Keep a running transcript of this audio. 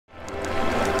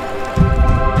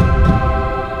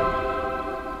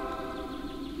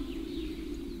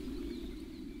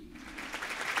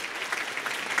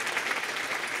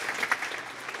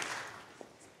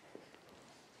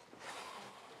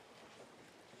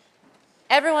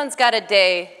Everyone's got a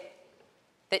day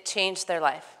that changed their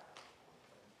life.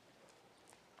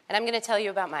 And I'm going to tell you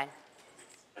about mine.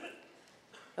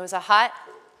 It was a hot,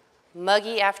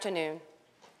 muggy afternoon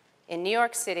in New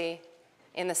York City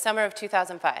in the summer of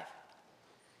 2005.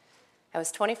 I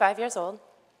was 25 years old,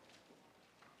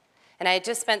 and I had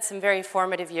just spent some very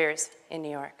formative years in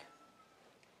New York.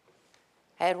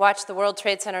 I had watched the World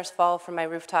Trade Centers fall from my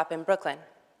rooftop in Brooklyn.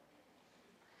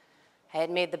 I had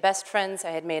made the best friends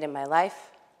I had made in my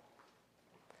life.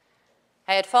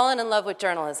 I had fallen in love with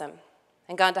journalism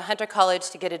and gone to Hunter College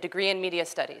to get a degree in media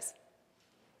studies.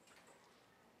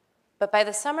 But by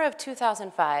the summer of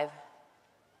 2005,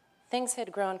 things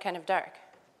had grown kind of dark.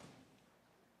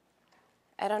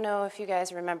 I don't know if you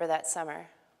guys remember that summer,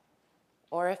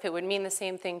 or if it would mean the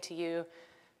same thing to you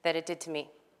that it did to me.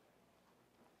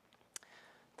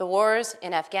 The wars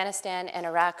in Afghanistan and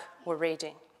Iraq were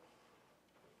raging.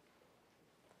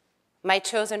 My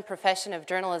chosen profession of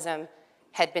journalism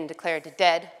had been declared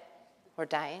dead or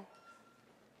dying,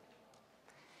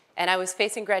 and I was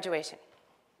facing graduation.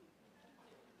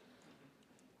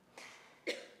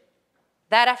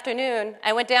 That afternoon,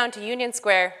 I went down to Union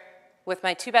Square with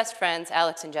my two best friends,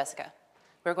 Alex and Jessica.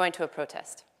 We were going to a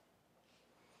protest.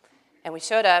 And we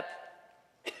showed up,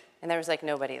 and there was like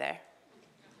nobody there.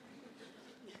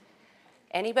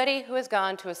 Anybody who has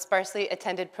gone to a sparsely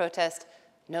attended protest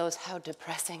knows how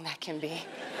depressing that can be.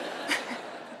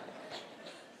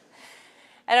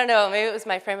 I don't know, maybe it was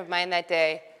my frame of mind that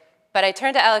day, but I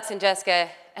turned to Alex and Jessica,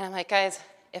 and I'm like, guys,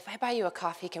 if I buy you a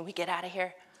coffee, can we get out of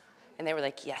here? And they were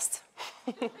like, yes.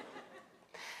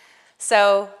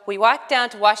 So we walked down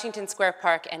to Washington Square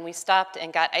Park, and we stopped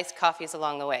and got iced coffees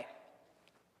along the way.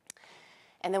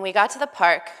 And then we got to the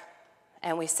park,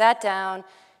 and we sat down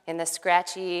in the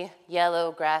scratchy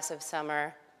yellow grass of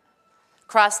summer,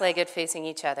 cross-legged facing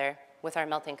each other with our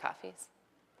melting coffees.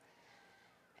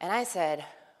 And I said,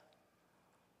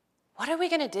 what are we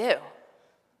going to do?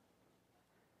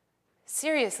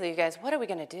 Seriously, you guys, what are we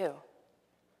going to do?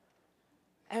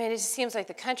 I mean, it just seems like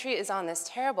the country is on this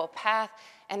terrible path,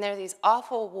 and there are these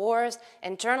awful wars,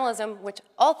 and journalism, which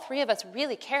all three of us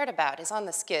really cared about, is on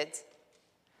the skids.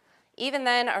 Even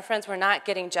then, our friends were not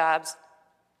getting jobs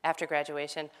after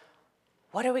graduation.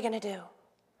 What are we going to do?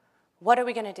 What are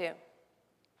we going to do?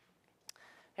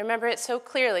 I remember it so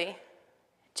clearly,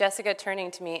 Jessica turning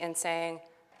to me and saying,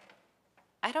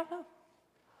 I don't know.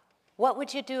 What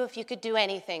would you do if you could do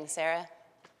anything, Sarah?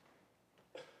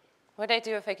 What would I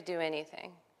do if I could do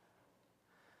anything?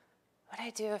 What would I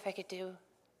do if I could do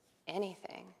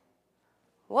anything?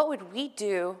 What would we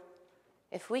do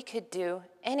if we could do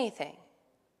anything?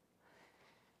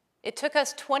 It took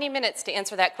us 20 minutes to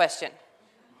answer that question.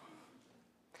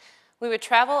 We would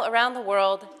travel around the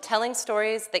world telling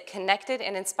stories that connected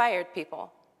and inspired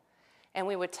people, and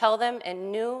we would tell them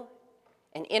in new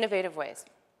and innovative ways.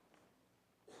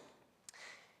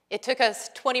 It took us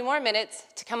 20 more minutes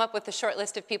to come up with the short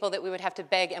list of people that we would have to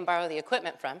beg and borrow the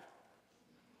equipment from.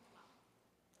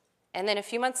 And then a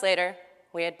few months later,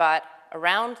 we had bought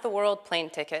around-the-world plane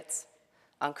tickets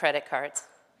on credit cards.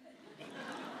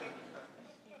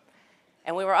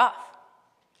 And we were off.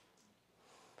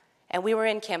 And we were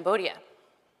in Cambodia.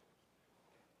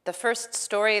 The first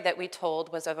story that we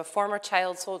told was of a former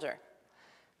child soldier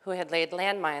who had laid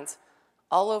landmines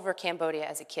all over Cambodia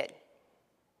as a kid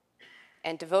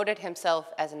and devoted himself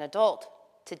as an adult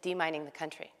to demining the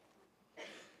country.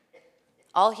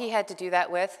 All he had to do that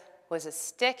with was a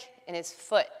stick in his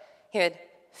foot. He would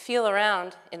feel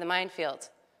around in the minefields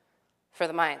for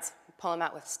the mines, pull them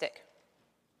out with a stick.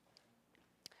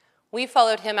 We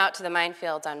followed him out to the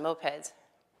minefields on mopeds,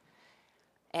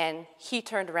 and he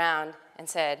turned around and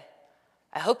said,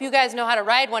 I hope you guys know how to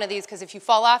ride one of these, because if you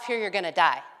fall off here, you're going to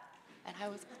die. And I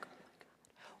was like, oh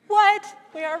my God, what?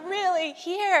 We are really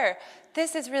here.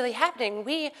 This is really happening.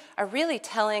 We are really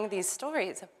telling these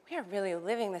stories. We are really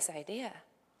living this idea.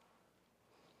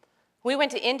 We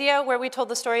went to India, where we told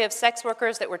the story of sex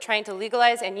workers that were trying to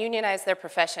legalize and unionize their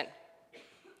profession.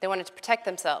 They wanted to protect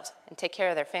themselves and take care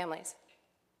of their families.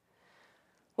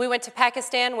 We went to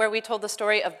Pakistan, where we told the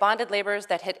story of bonded laborers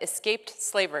that had escaped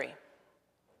slavery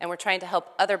and were trying to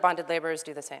help other bonded laborers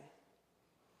do the same.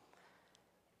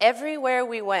 Everywhere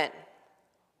we went,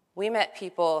 we met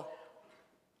people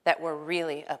that were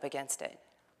really up against it,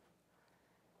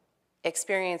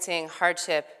 experiencing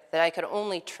hardship that I could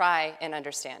only try and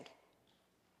understand,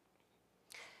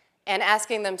 and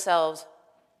asking themselves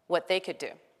what they could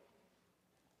do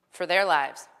for their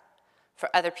lives, for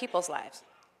other people's lives,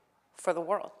 for the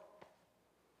world.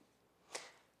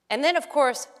 And then, of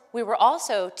course, we were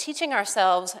also teaching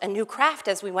ourselves a new craft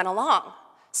as we went along,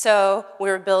 So we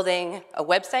were building a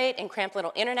website in cramped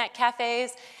little internet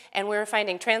cafes, and we were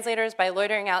finding translators by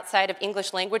loitering outside of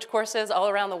English language courses all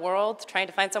around the world, trying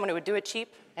to find someone who would do it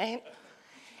cheap, right?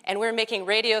 And we were making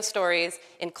radio stories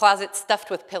in closets stuffed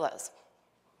with pillows.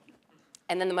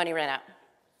 And then the money ran out.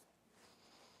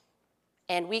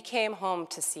 And we came home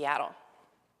to Seattle,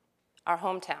 our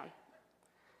hometown,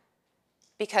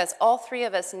 because all three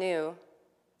of us knew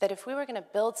that if we were going to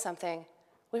build something,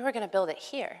 we were going to build it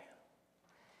here,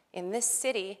 in this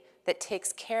city that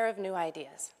takes care of new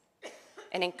ideas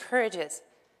and encourages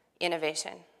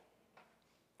innovation.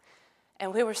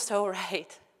 And we were so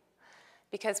right,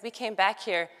 because we came back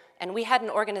here and we had an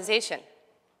organization.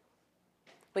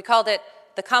 We called it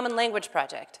the Common Language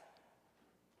Project.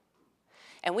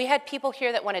 And we had people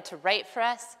here that wanted to write for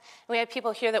us. We had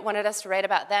people here that wanted us to write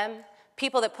about them,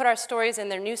 people that put our stories in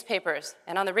their newspapers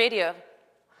and on the radio,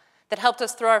 that helped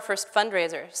us throw our first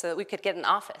fundraiser so that we could get an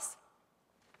office.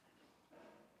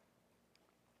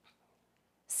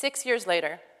 6 years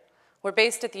later, we're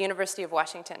based at the University of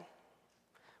Washington.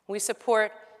 We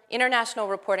support international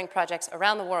reporting projects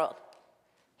around the world: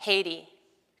 Haiti,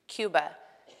 Cuba,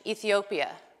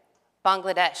 Ethiopia,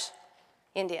 Bangladesh,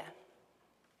 India.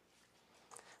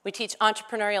 We teach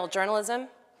entrepreneurial journalism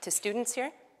to students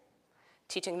here,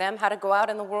 teaching them how to go out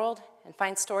in the world and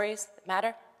find stories that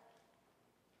matter.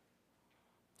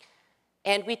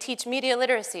 And we teach media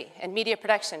literacy and media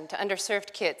production to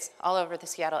underserved kids all over the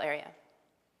Seattle area.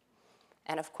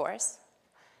 And of course,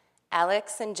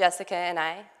 Alex and Jessica and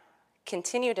I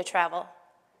continue to travel,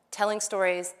 telling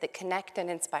stories that connect and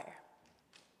inspire.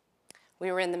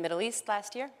 We were in the Middle East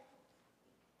last year.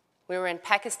 We were in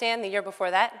Pakistan the year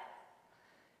before that.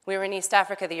 We were in East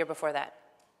Africa the year before that.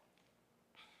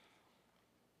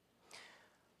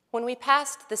 When we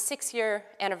passed the 6-year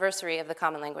anniversary of the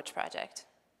Common Language Project,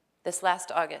 this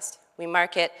last August, we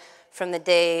mark it from the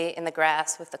day in the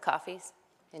grass with the coffees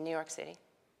in New York City,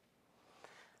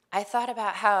 I thought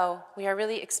about how we are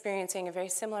really experiencing a very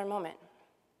similar moment.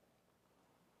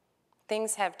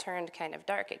 Things have turned kind of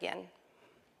dark again,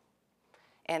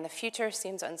 and the future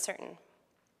seems uncertain,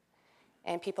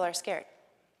 and people are scared.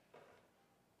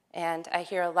 And I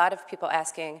hear a lot of people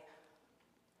asking,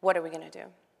 what are we going to do?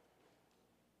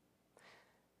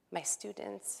 My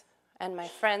students and my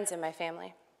friends and my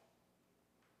family.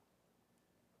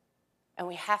 And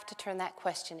we have to turn that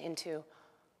question into,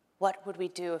 what would we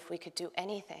do if we could do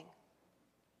anything?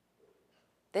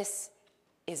 This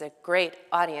is a great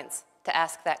audience to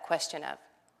ask that question of.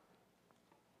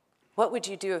 What would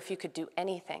you do if you could do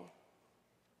anything?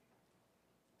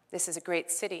 This is a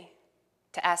great city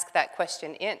to ask that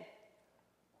question in.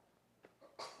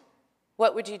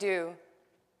 What would you do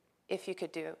if you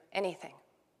could do anything?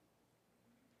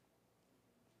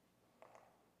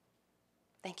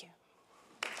 Thank you.